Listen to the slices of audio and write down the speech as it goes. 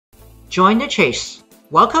Join the chase.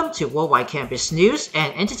 Welcome to Worldwide Campus News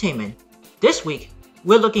and Entertainment. This week,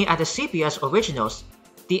 we're looking at the CBS Originals,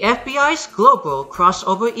 the FBI's global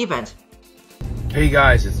crossover event. Hey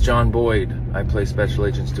guys, it's John Boyd. I play Special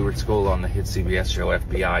Agent Stuart Skoll on the hit CBS show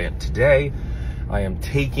FBI, and today I am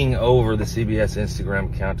taking over the CBS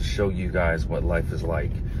Instagram account to show you guys what life is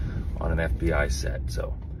like on an FBI set.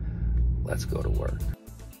 So let's go to work.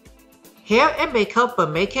 Hair and makeup but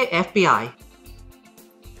make it FBI.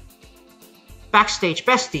 Backstage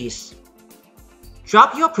besties.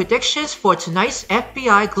 Drop your predictions for tonight's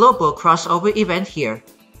FBI Global Crossover event here.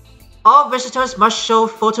 All visitors must show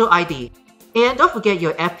photo ID. And don't forget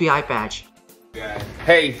your FBI badge.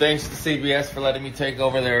 Hey, thanks to CBS for letting me take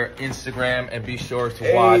over their Instagram, and be sure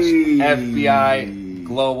to watch FBI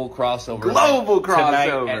Global Crossover.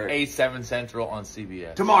 Tonight at 8/7 Central on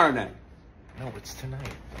CBS. Tomorrow night. No, it's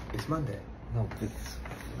tonight. It's Monday. No, it's...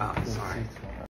 Oh, sorry.